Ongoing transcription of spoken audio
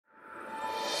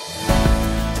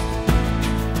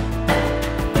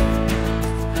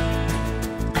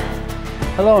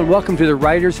Hello and welcome to the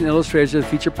Writers and Illustrators of the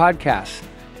Future podcast.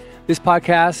 This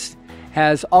podcast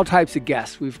has all types of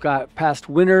guests. We've got past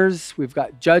winners, we've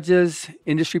got judges,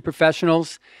 industry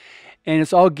professionals, and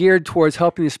it's all geared towards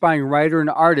helping the aspiring writer and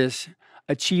artist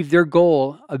achieve their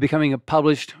goal of becoming a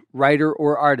published writer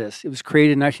or artist. It was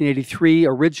created in 1983,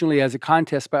 originally as a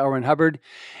contest by L. Ron Hubbard,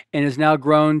 and has now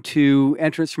grown to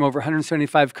entrants from over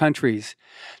 175 countries.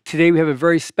 Today we have a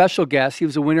very special guest. He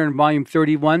was a winner in volume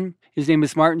 31. His name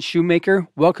is Martin Shoemaker.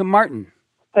 Welcome, Martin.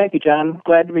 Thank you, John.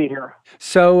 Glad to be here.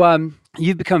 So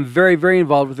you've become very, very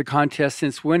involved with the contest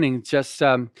since winning. Just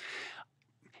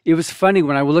it was funny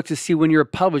when I looked to see when you were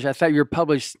published. I thought you were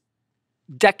published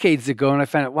decades ago, and I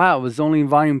found out, wow, it was only in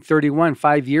volume 31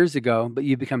 5 years ago. But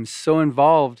you've become so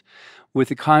involved with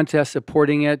the contest,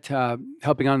 supporting it,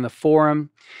 helping on the forum,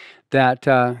 that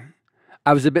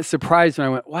I was a bit surprised when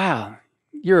I went, wow,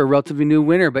 you're a relatively new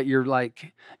winner, but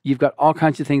you've got all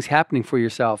kinds of things happening for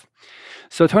yourself.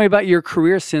 So tell me about your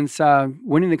career since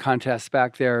winning the contest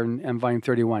back there in volume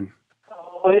 31.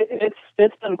 Oh,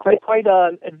 it's been quite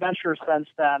an adventure since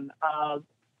then.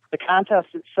 The contest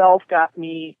itself got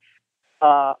me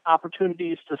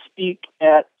opportunities to speak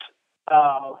at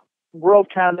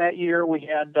WorldCon that year. We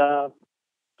had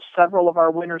several of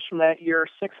our winners from that year.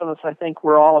 6 of us, I think,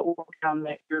 were all at WorldCon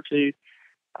that year to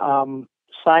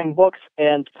sign books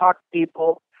and talk to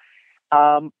people.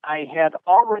 I had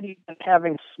already been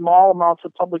having small amounts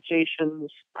of publications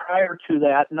prior to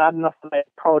that, not enough that I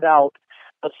crowed out.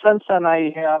 But since then,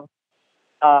 I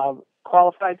have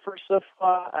qualified for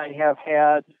SIFA. I have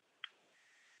had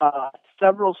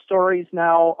several stories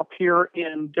now appear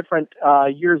in different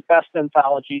year's best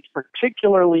anthologies.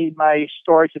 Particularly, my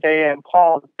story today, and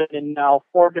Paul, has been in now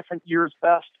 4 different year's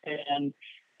best and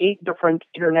 8 different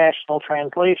international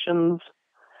translations.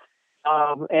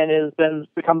 And it has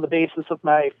become the basis of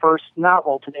my first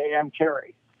novel, Today I'm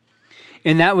Carrie.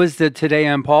 And that was the Today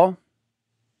I'm Paul?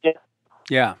 Yeah.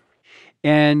 Yeah.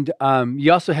 And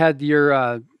you also had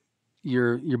your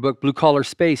book, Blue Collar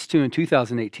Space, too, in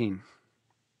 2018.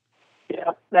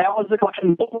 Yeah, that was a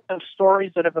collection of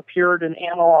stories that have appeared in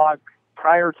analog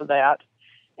prior to that,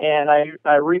 and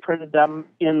I reprinted them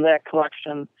in that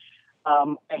collection.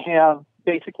 I have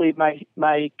basically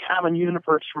my common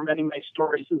universe for many of my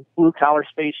stories is Blue Collar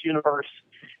Space universe.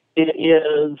 It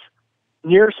is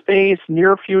near space,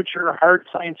 near future, hard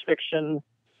science fiction.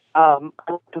 I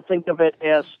like to think of it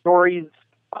as stories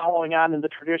following on in the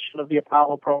tradition of the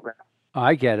Apollo program.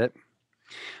 I get it.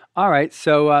 All right.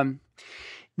 So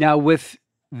now with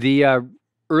the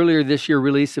earlier this year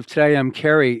release of Today I'm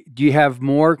Carrie, do you have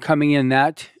more coming in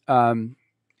that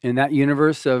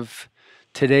universe of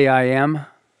Today I Am?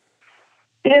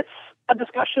 It's a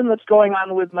discussion that's going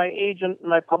on with my agent and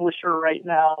my publisher right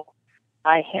now.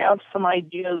 I have some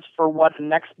ideas for what the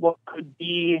next book could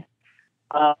be.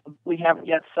 We haven't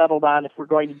yet settled on if we're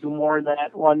going to do more in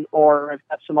that one, or I've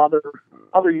got some other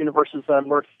universes that I'm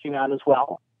working on as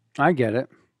well. I get it.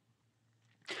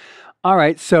 All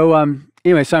right. So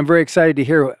anyway, so I'm very excited to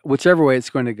hear whichever way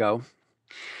it's going to go.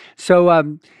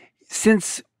 So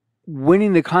since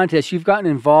winning the contest, you've gotten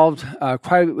involved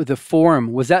quite a bit with the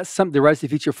forum. Was that the Writers of the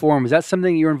Future forum? Was that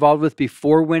something you were involved with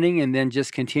before winning and then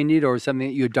just continued, or something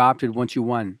that you adopted once you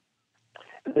won?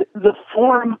 The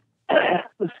forum,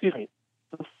 excuse me,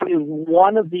 is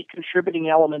one of the contributing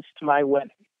elements to my winning.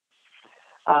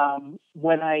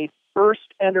 When I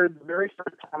first entered, the very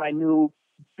first time, I knew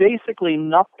basically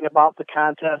nothing about the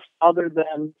contest other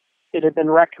than it had been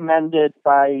recommended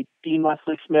by Dean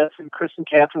Wesley Smith and Chris and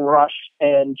Catherine Rush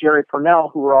and Jerry Purnell,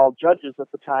 who were all judges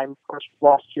at the time. Of course, we've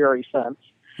lost Jerry since.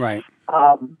 Right.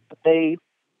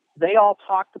 They all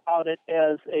talked about it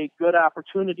as a good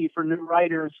opportunity for new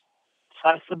writers.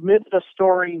 So I submitted a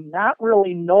story not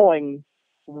really knowing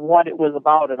what it was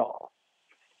about at all.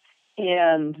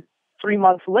 And 3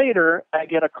 months later, I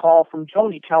get a call from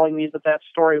Joni telling me that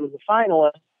story was a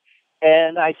finalist.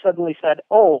 And I suddenly said,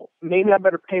 oh, maybe I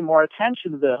better pay more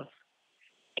attention to this.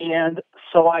 And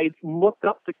so I looked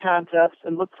up the contest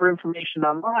and looked for information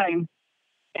online,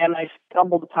 and I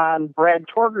stumbled upon Brad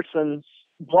Torgerson's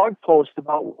blog post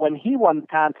about when he won the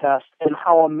contest and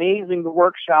how amazing the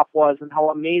workshop was and how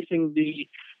amazing the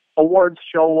awards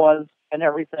show was and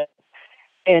everything.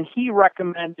 And he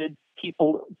recommended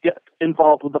people get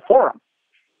involved with the forum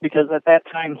because at that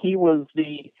time he was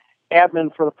the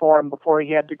admin for the forum before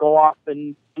he had to go off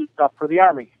and do stuff for the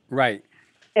Army. Right.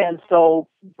 And so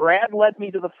Brad led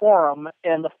me to the forum,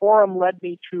 and the forum led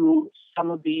me to some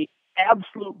of the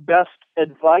absolute best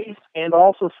advice and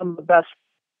also some of the best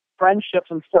friendships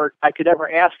and support I could ever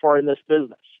ask for in this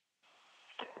business.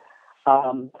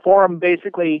 Forum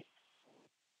basically,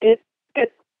 it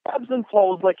ebbs and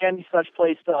flows like any such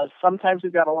place does. Sometimes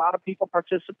we've got a lot of people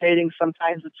participating.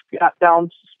 Sometimes it's got down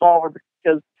smaller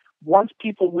because once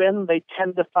people win, they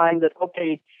tend to find that,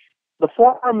 okay, the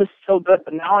forum is so good,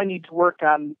 but now I need to work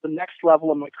on the next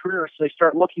level of my career. So they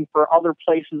start looking for other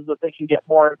places that they can get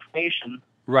more information.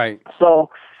 Right.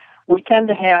 So we tend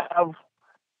to have,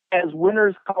 as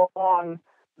winners come along,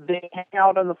 they hang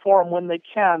out on the forum when they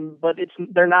can, but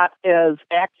they're not as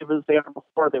active as they are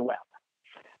before they win.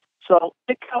 So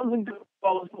it comes and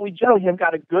goes. We generally have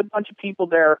got a good bunch of people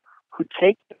there who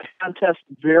take the contest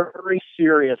very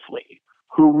seriously,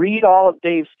 who read all of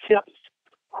Dave's tips,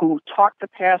 who talk to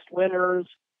past winners,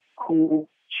 who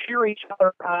cheer each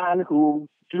other on, who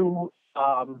do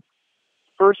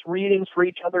first readings for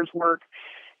each other's work.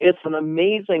 It's an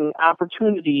amazing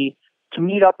opportunity to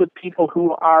meet up with people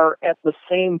who are at the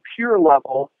same peer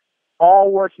level,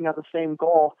 all working on the same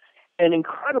goal, and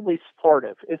incredibly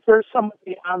supportive. If there's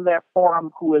somebody on that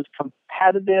forum who is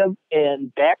competitive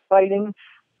and backbiting,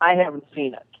 I haven't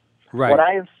seen it. Right. What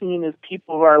I have seen is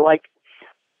people who are like,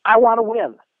 I want to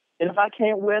win. And if I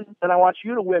can't win, then I want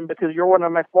you to win because you're one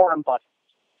of my forum buddies.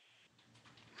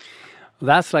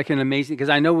 That's like an amazing, because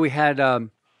I know we had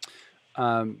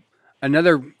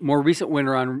another more recent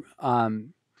winner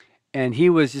on, and he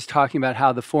was just talking about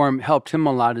how the forum helped him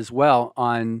a lot as well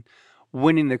on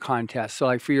winning the contest. So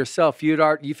like for yourself,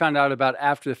 you found out about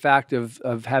after the fact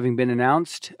of having been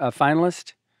announced a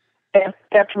finalist?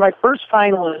 After my first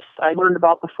finalist, I learned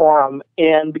about the forum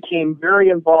and became very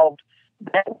involved.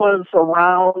 That was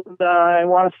around, I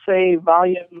want to say,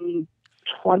 volume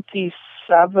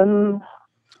 27.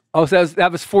 Oh, so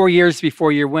that was 4 years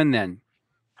before your win then?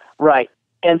 Right.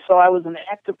 And so I was an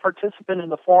active participant in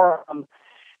the forum.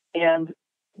 And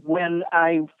when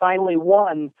I finally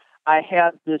won, I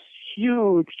had this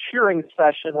huge cheering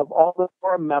session of all the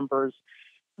forum members.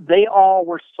 They all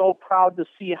were so proud to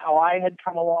see how I had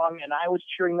come along, and I was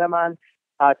cheering them on.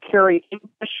 Carrie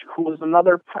English, who was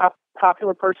another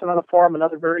popular person on the forum,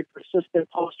 another very persistent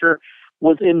poster,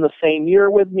 was in the same year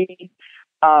with me.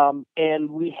 And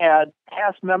we had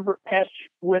past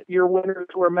year winners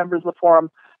who were members of the forum.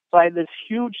 So I had this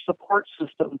huge support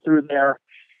system through there.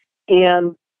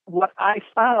 And what I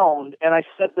found, and I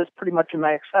said this pretty much in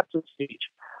my acceptance speech,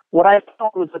 what I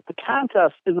found was that the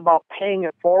contest is about paying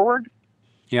it forward.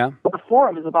 Yeah. But the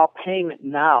forum is about paying it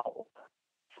now.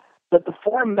 That the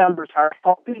forum members are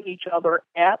helping each other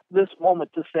at this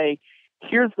moment to say,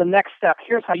 here's the next step.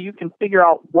 Here's how you can figure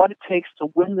out what it takes to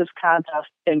win this contest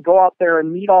and go out there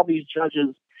and meet all these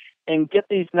judges and get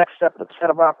these next set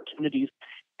of opportunities.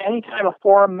 Anytime a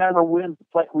forum member wins,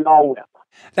 it's like we all win.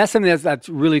 That's something that's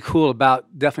really cool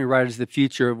about definitely Writers of the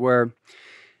Future, where,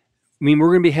 I mean, we're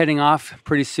going to be heading off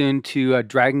pretty soon to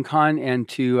Dragon Con and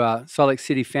to Salt Lake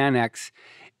City FanX,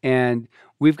 and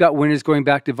we've got winners going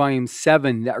back to Volume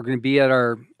 7 that are going to be at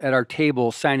our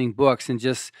table signing books, and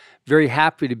just very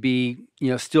happy to be,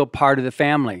 still part of the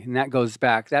family. And that goes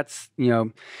back, that's,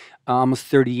 almost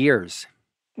 30 years.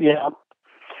 Yeah.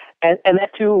 And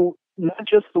that too, not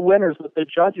just the winners, but the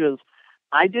judges.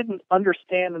 I didn't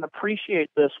understand and appreciate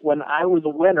this when I was a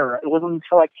winner. It wasn't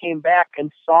until I came back and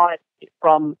saw it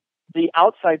from the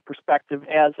outside perspective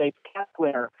as a past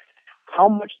winner, how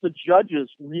much the judges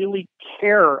really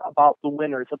care about the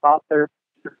winners, about their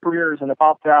careers and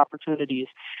about their opportunities,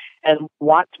 and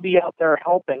want to be out there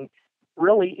helping.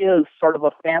 Really is sort of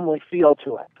a family feel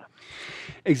to it.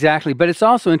 Exactly. But it's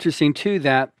also interesting, too,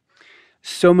 that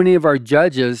so many of our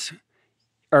judges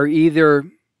are either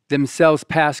themselves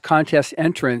past contest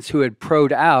entrants who had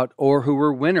pro'd out or who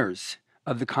were winners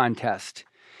of the contest.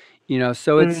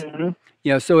 So it's,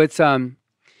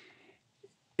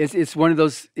 it's one of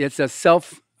those, it's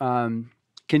a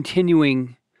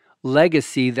continuing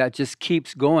legacy that just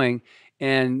keeps going.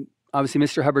 And obviously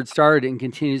Mr. Hubbard started it and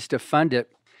continues to fund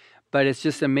it. But it's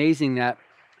just amazing that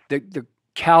the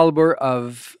caliber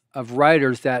of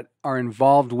writers that are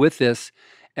involved with this,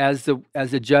 as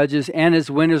the judges and as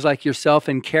winners like yourself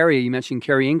and Carrie, you mentioned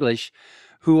Carrie English,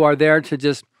 who are there to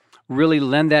just really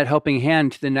lend that helping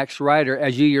hand to the next writer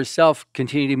as you yourself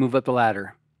continue to move up the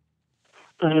ladder.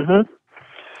 Mm-hmm.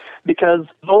 Because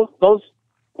those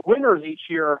winners each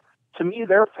year, to me,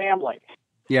 they're family.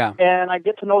 Yeah. And I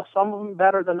get to know some of them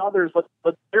better than others, but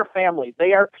they're family.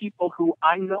 They are people who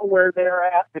I know where they're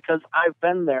at because I've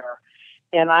been there.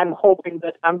 And I'm hoping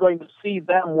that I'm going to see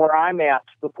them where I'm at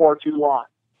before too long.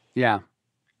 Yeah.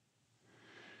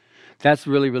 That's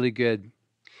really, really good.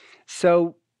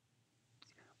 So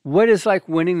what is like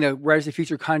winning the Writers of the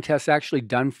Future contest actually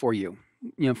done for you?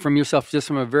 From yourself, just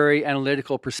from a very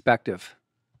analytical perspective.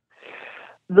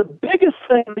 The biggest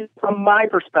thing from my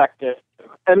perspective,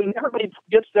 I mean, everybody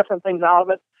gets different things out of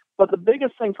it, But the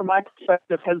biggest thing from my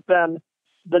perspective has been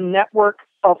the network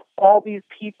of all these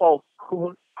people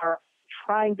who are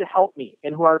trying to help me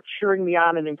and who are cheering me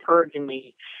on and encouraging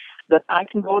me, that I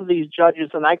can go to these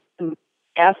judges and I can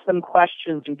ask them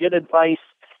questions and get advice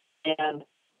and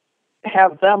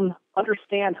have them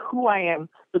understand who I am,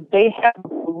 that they have to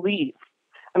believe.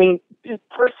 I mean,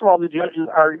 first of all, the judges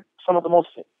are some of the most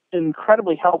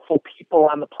incredibly helpful people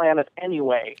on the planet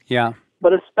anyway. Yeah.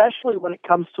 But especially when it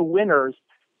comes to winners,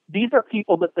 these are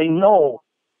people that they know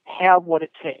have what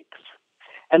it takes.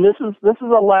 And this is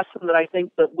a lesson that I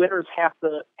think that winners have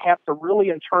to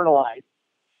really internalize,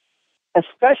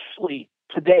 especially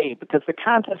today, because the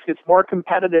contest gets more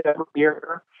competitive every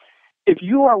year. If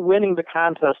you are winning the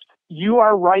contest, you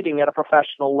are writing at a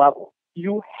professional level.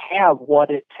 You have what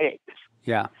it takes.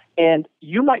 Yeah. And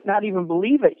you might not even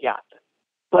believe it yet,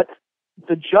 but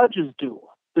the judges do.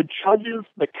 The judges,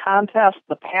 the contest,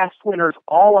 the past winners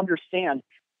all understand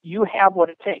you have what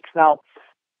it takes. Now,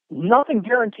 nothing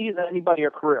guarantees anybody a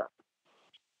career.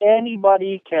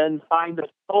 Anybody can find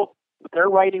that, oh, their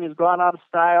writing has gone out of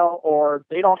style or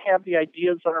they don't have the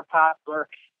ideas that are popular.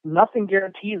 Nothing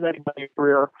guarantees anybody a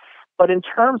career. But in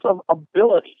terms of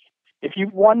ability, if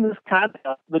you've won this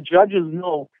contest, the judges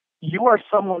know you are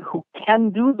someone who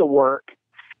can do the work,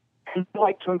 and they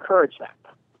like to encourage that.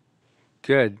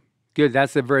 Good.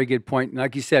 That's a very good point. And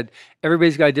like you said,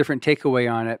 everybody's got a different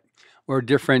takeaway on it, or a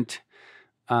different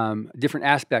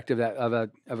aspect of that of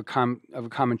a common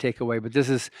takeaway. But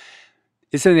it's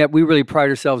something that we really pride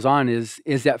ourselves on is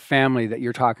that family that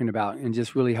you're talking about, and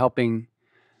just really helping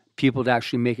people to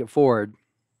actually make it forward.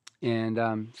 And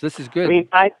so this is good. I mean,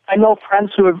 I know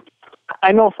friends who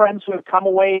have come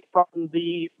away from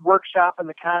the workshop and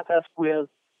the contest with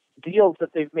deals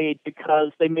that they've made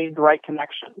because they made the right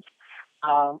connections,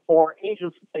 or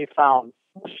agents that they found,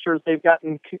 publishers they've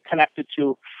gotten connected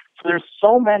to. So there's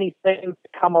so many things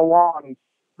that come along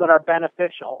that are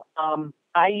beneficial.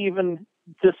 I even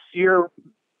this year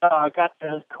got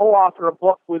to co-author a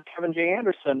book with Kevin J.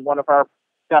 Anderson, one of our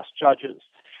best judges.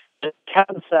 And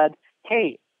Kevin said,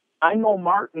 "Hey, I know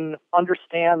Martin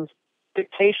understands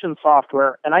dictation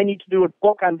software, and I need to do a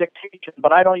book on dictation,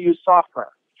 but I don't use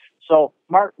software. So,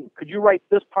 Martin, could you write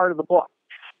this part of the book?"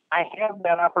 I have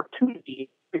that opportunity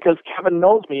because Kevin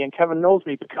knows me, and Kevin knows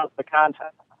me because of the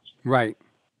contest. Right.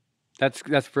 That's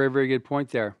a very, very good point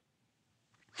there.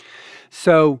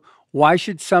 So why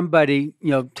should somebody,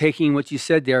 taking what you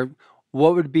said there,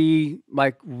 what would be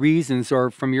like reasons, or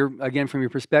from your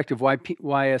perspective,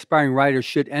 why aspiring writers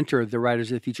should enter the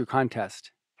Writers of the Future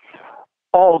contest?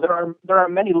 Oh, there are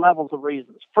many levels of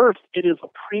reasons. First, it is a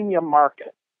premium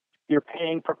market. You're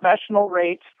paying professional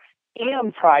rates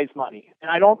and prize money. And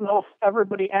I don't know if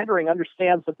everybody entering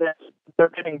understands that they're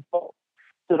getting both.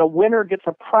 That a winner gets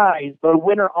a prize, but a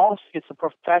winner also gets a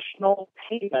professional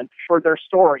payment for their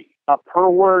story, per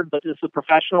word that is the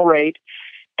professional rate,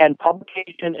 and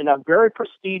publication in a very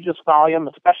prestigious volume,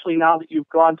 especially now that you've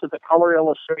gone to the color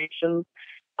illustrations.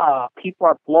 People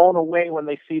are blown away when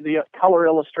they see the color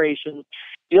illustrations.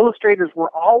 The illustrators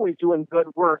were always doing good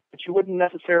work, but you wouldn't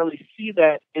necessarily see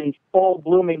that in full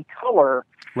blooming color.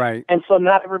 Right. And so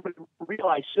not everybody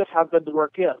realized just how good the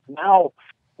work is. Now,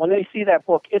 when they see that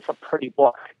book, it's a pretty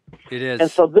book. It is.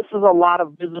 And so this is a lot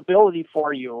of visibility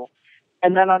for you.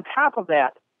 And then on top of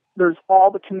that, there's all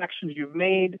the connections you've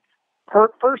made.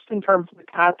 First, in terms of the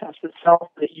contest itself,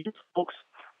 that you folks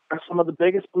are some of the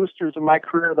biggest boosters of my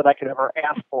career that I could ever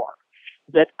ask for.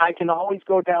 That I can always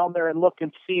go down there and look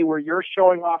and see where you're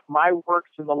showing off my works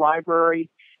in the library.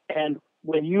 And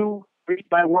when you read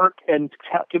my work and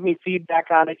give me feedback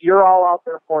on it, you're all out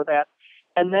there for that.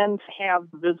 And then to have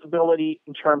visibility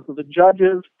in terms of the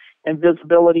judges and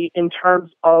visibility in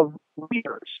terms of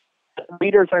readers.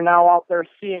 Readers are now out there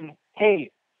seeing,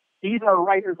 hey, these are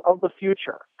writers of the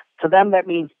future. To them, that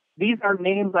means these are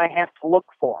names I have to look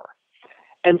for.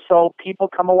 And so people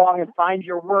come along and find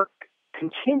your work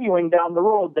continuing down the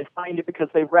road. They find it because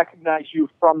they recognize you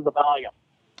from the volume.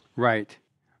 Right.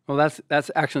 Well,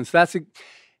 that's excellent.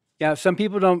 So some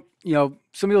people don't,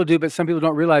 some people do, but some people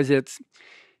don't realize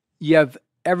you have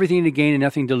everything to gain and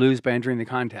nothing to lose by entering the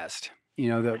contest.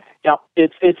 Yeah,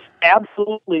 it's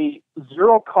absolutely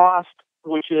zero cost,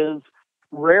 which is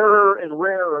rarer and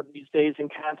rarer these days in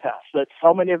contests, that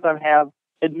so many of them have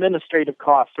administrative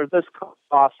costs or this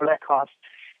cost or that cost.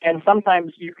 And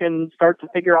sometimes you can start to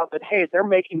figure out that, hey, they're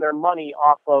making their money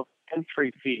off of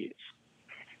entry fees.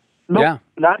 Nope, yeah.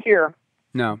 Not here.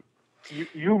 No.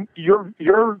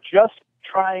 You're just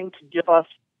trying to give us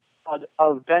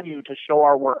a venue to show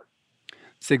our work.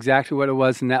 It's exactly what it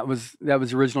was, and that was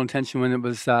the original intention when it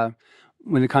was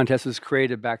when the contest was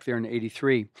created back there in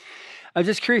 '83. I'm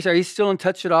just curious, are you still in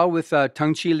touch at all with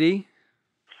Tung Chi Lee?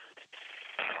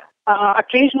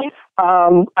 Occasionally,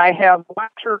 I have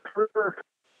watched her career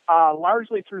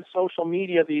largely through social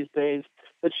media these days.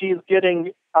 That she's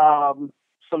getting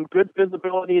some good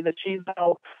visibility. That she's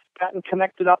now gotten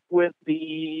connected up with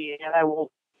and I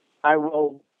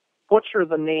will butcher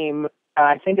the name.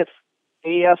 I think it's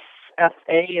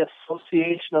ASFA,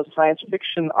 Association of Science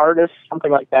Fiction Artists,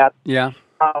 something like that. Yeah.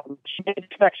 She made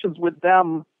connections with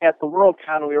them at the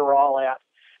Worldcon we were all at.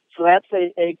 So that's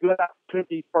a good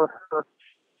opportunity for her.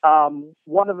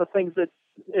 One of the things that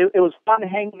it was fun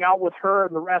hanging out with her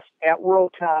and the rest at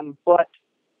Worldcon, but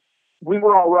we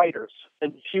were all writers,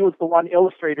 and she was the one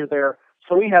illustrator there.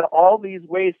 So we had all these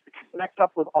ways to connect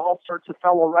up with all sorts of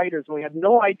fellow writers, and we had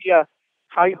no idea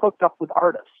how you hooked up with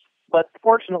artists. But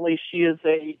fortunately, she is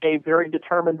a very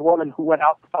determined woman who went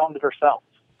out and found it herself.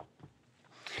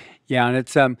 Yeah, and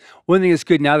it's one thing that's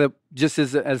good now that just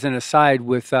as an aside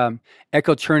with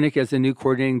Echo Chernick as the new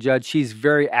coordinating judge, she's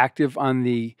very active on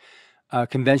the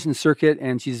convention circuit,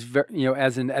 and she's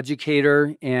as an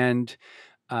educator and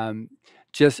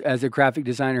just as a graphic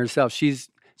designer herself, she's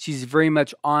very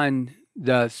much on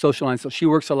the social line. So she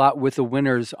works a lot with the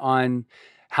winners on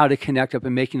how to connect up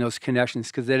and making those connections,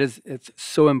 because it's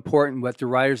so important what the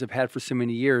writers have had for so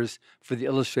many years for the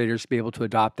illustrators to be able to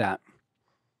adopt that.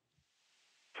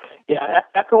 Yeah,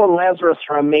 Echo and Lazarus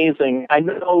are amazing. I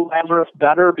know Lazarus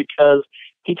better because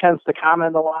he tends to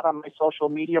comment a lot on my social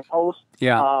media posts.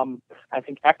 Yeah. I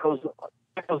think Echo's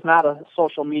not a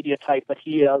social media type, but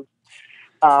he is.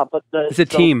 But it's a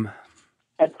team.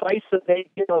 Advice that they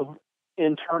give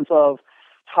in terms of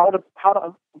how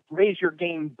to raise your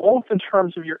game, both in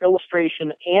terms of your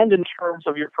illustration and in terms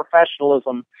of your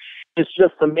professionalism, is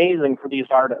just amazing for these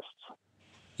artists.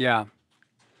 Yeah.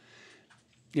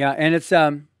 Yeah, and it's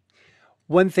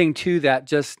one thing too that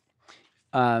just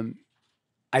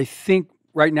I think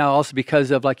right now also because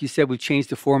of, like you said, we've changed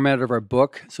the format of our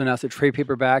book, so now it's a trade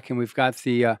paperback, and we've got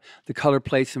the color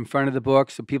plates in front of the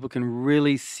book, so people can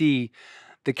really see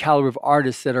the caliber of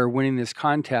artists that are winning this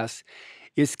contest.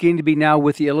 It's going to be now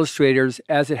with the illustrators,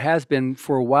 as it has been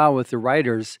for a while with the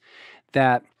writers,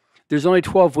 that there's only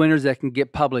 12 winners that can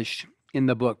get published in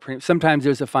the book. Sometimes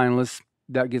there's a finalist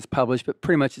that gets published, but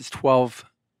pretty much it's 12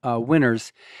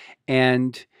 winners.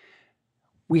 And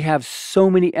we have so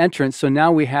many entrants. So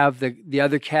now we have the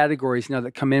other categories now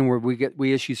that come in where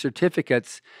we issue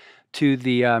certificates to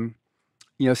the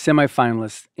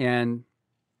semifinalists, and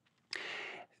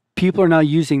people are now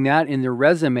using that in their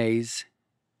resumes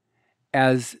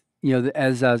as they're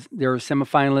a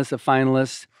semifinalist, a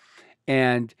finalist,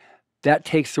 and that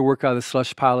takes the work out of the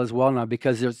slush pile as well now,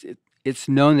 because it's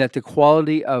known that the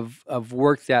quality of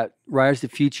work that Rise to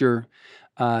the Future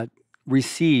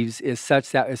receives is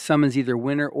such that if someone's either a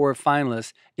winner or a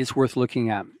finalist, it's worth looking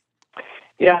at.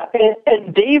 Yeah,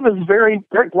 and Dave is very,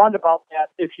 very blunt about that.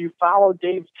 If you follow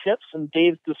Dave's tips and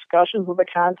Dave's discussions of the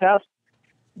contest,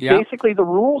 basically the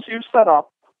rules you set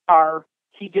up are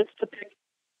he gets to pick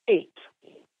 8.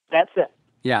 That's it.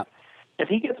 Yeah. If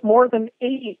he gets more than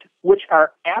 8, which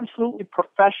are absolutely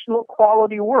professional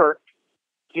quality work,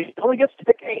 he only gets to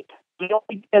pick 8.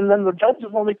 And then the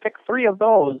judges only pick 3 of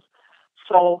those.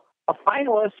 So a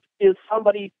finalist is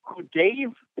somebody who Dave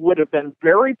would have been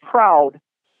very proud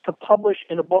to publish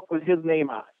in a book with his name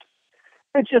on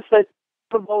it. It's just that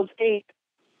for those 8,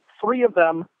 3 of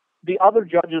them, the other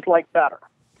judges like better.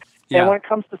 Yeah. And when it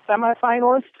comes to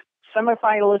semifinalists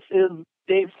is,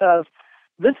 Dave says,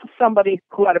 this is somebody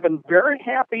who I'd have been very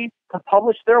happy to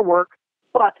publish their work,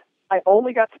 but I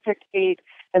only got to pick 8,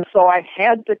 and so I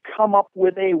had to come up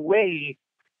with a way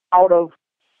out of,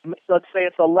 let's say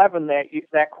it's 11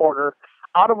 that quarter.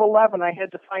 Out of 11, I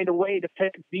had to find a way to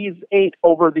pick these 8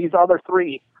 over these other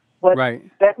 3. But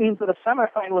that means that a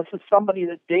semifinalist is somebody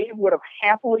that Dave would have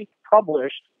happily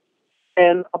published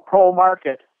in a pro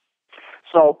market.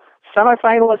 So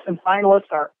semifinalists and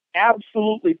finalists are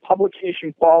absolutely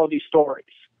publication quality stories.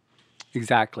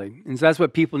 Exactly. And so that's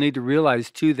what people need to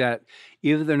realize too, that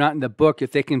either they're not in the book,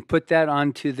 if they can put that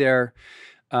onto their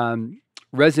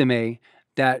resume,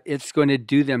 that it's going to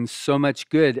do them so much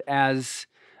good as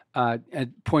a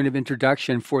point of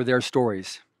introduction for their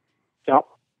stories. Yep.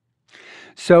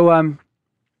 So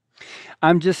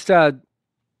I'm just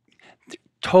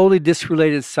totally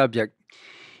disrelated subject.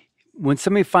 When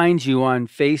somebody finds you on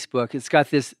Facebook, it's got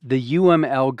the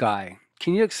UML guy.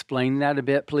 Can you explain that a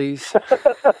bit, please?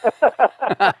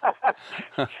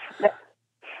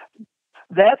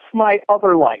 That's my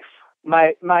other life,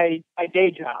 my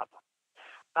day job.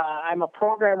 I'm a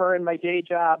programmer in my day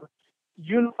job.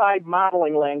 Unified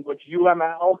Modeling Language,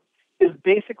 UML, is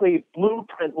basically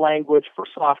blueprint language for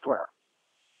software.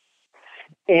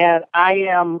 And I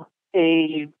am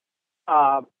a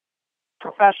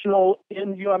professional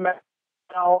in UML.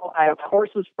 I have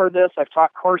courses for this. I've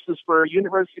taught courses for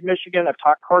University of Michigan. I've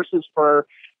taught courses for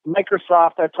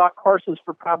Microsoft. I've taught courses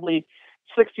for probably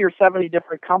 60 or 70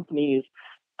 different companies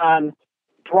on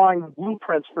drawing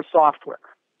blueprints for software.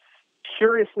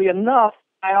 Curiously enough,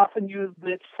 I often use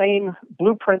the same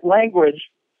blueprint language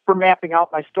for mapping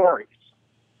out my stories.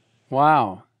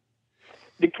 Wow.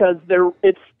 Because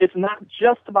it's not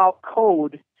just about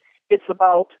code, it's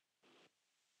about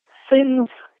things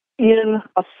in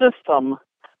a system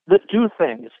that do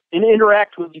things and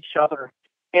interact with each other.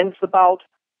 And it's about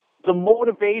the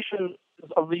motivation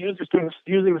of the users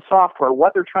using the software,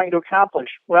 what they're trying to accomplish.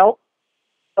 Well,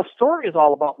 a story is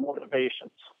all about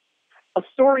motivations. A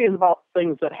story is about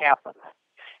things that happen.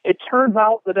 It turns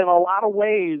out that in a lot of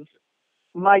ways,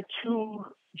 my two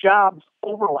jobs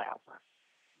overlap.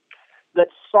 That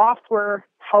software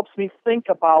helps me think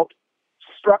about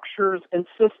structures and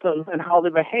systems and how they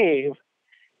behave,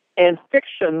 and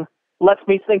fiction lets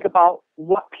me think about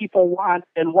what people want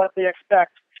and what they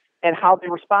expect and how they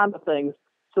respond to things.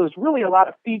 So there's really a lot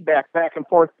of feedback back and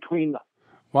forth between them.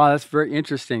 Wow, that's very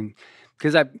interesting.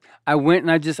 Because I went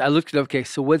and I looked at, okay,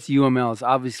 so what's UML? It's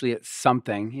obviously it's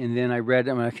something. And then I read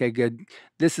it, I'm like, okay, good.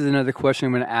 This is another question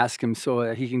I'm going to ask him so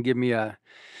that he can give me a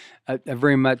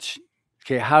very much,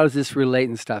 okay, how does this relate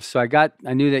and stuff? So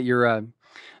I knew that you're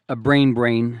a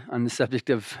brain on the subject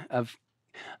of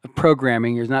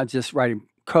programming. You're not just writing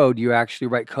code, you actually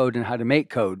write code and how to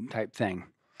make code type thing.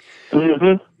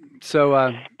 Mm-hmm. So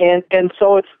and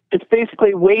so it's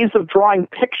basically ways of drawing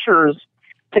pictures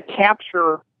to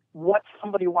capture what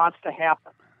somebody wants to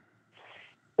happen.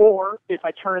 Or if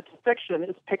I turn it to fiction,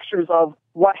 it's pictures of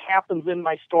what happens in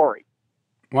my story.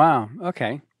 Wow.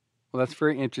 Okay. Well, that's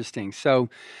very interesting. So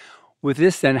with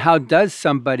this then, how does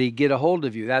somebody get a hold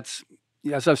of you? That's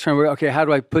I was trying to, okay, how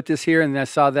do I put this here? And then I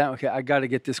saw that, okay, I got to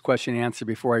get this question answered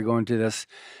before I go into this.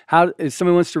 How, if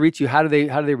someone wants to reach you, how do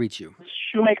they reach you?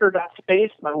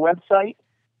 Shoemaker.space, my website.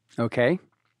 Okay.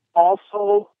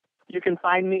 Also, you can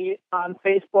find me on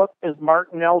Facebook as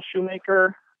Martin L.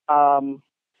 Shoemaker.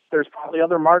 There's probably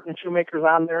other Martin Shoemakers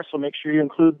on there, so make sure you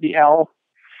include the L.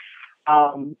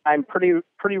 I'm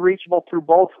pretty reachable through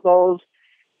both of those,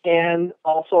 and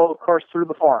also, of course, through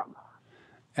the forum.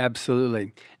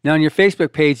 Absolutely. Now, on your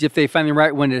Facebook page, if they find the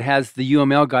right one, it has the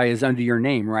UML guy is under your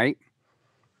name, right?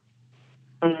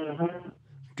 Mm-hmm.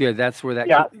 Good. That's where that.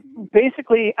 Yeah.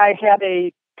 Basically, I had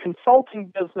a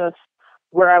consulting business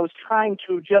where I was trying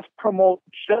to just promote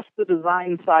just the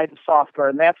design side of software,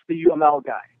 and that's the UML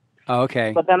guy. Oh,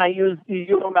 okay. But then I use the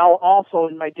UML also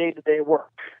in my day-to-day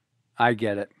work. I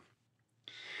get it.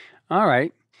 All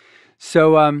right.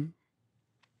 So,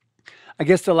 I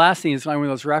guess the last thing is one of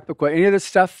those wrap-up questions. Any other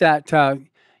stuff that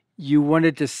you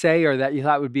wanted to say or that you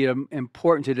thought would be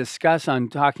important to discuss on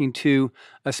talking to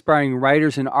aspiring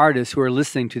writers and artists who are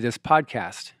listening to this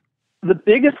podcast? The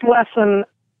biggest lesson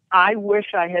I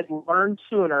wish I had learned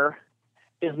sooner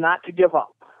is not to give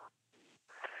up.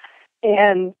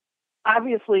 And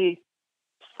obviously,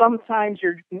 sometimes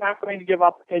you're not going to give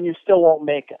up and you still won't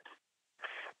make it.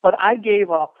 But I gave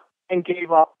up and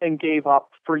gave up and gave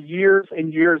up for years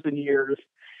and years and years.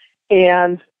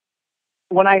 And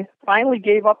when I finally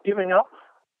gave up giving up,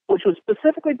 which was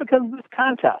specifically because of this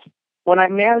contest, when I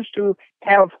managed to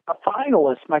have a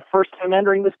finalist my first time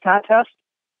entering this contest,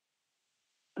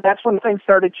 that's when things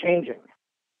started changing.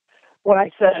 When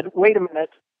I said, wait a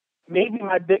minute, maybe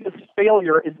my biggest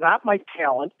failure is not my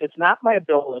talent, it's not my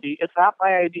ability, it's not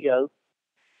my ideas,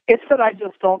 it's that I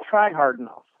just don't try hard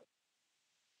enough.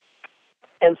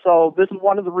 And so this is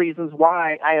one of the reasons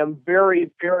why I am very,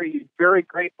 very, very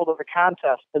grateful to the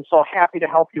contest and so happy to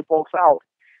help you folks out.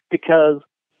 Because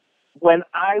when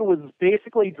I was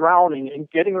basically drowning and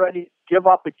getting ready to give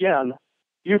up again,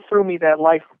 you threw me that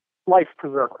life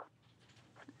preserver.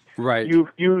 Right.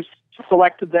 You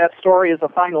selected that story as a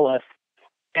finalist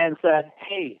and said,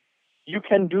 hey, you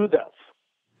can do this.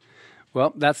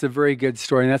 Well, that's a very good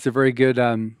story, and that's a very good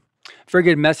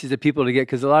message to people to get,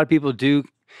 because a lot of people do.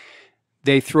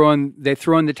 They throw in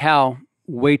the towel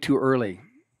way too early.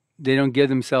 They don't give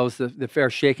themselves the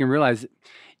fair shake and realize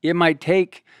it might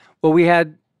take. Well, we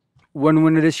had one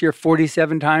winner this year,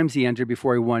 47 times he entered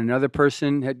before he won. Another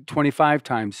person had 25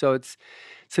 times. So it's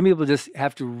some people just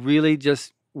have to really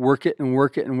just work it and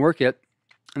work it and work it,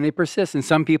 and they persist. And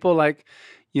some people like,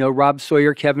 Rob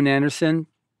Sawyer, Kevin Anderson,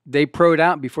 they pro'd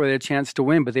out before they had a chance to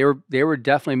win, but they were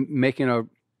definitely making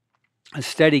a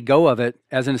steady go of it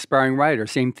as an aspiring writer.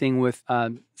 Same thing with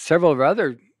several of our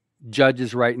other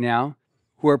judges right now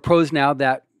who are pros now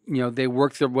that, they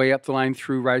worked their way up the line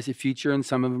through Rise of the Future, and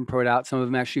some of them proed out. Some of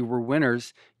them actually were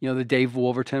winners. The Dave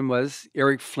Wolverton was,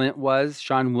 Eric Flint was,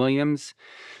 Sean Williams.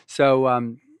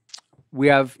 So we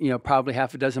have, probably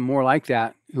half a dozen more like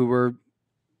that who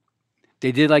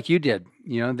they did like you did.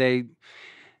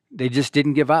 They just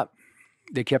didn't give up.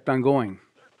 They kept on going.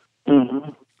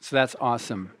 Mm-hmm. So that's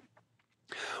awesome.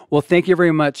 Well, thank you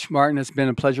very much, Martin. It's been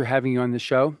a pleasure having you on the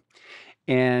show.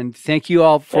 And thank you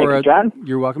all for, thank you, John.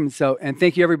 You're welcome. And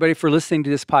thank you everybody for listening to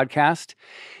this podcast.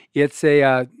 It's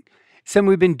something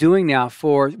we've been doing now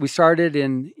we started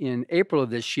in April of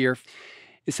this year.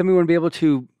 It's something we want to be able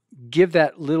to give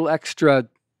that little extra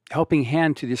helping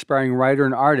hand to the aspiring writer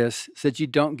and artist so that you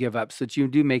don't give up, so that you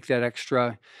do make that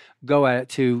extra go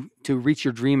at it to reach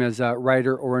your dream as a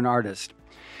writer or an artist.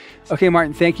 Okay,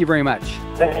 Martin, thank you very much.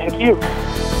 Thank you.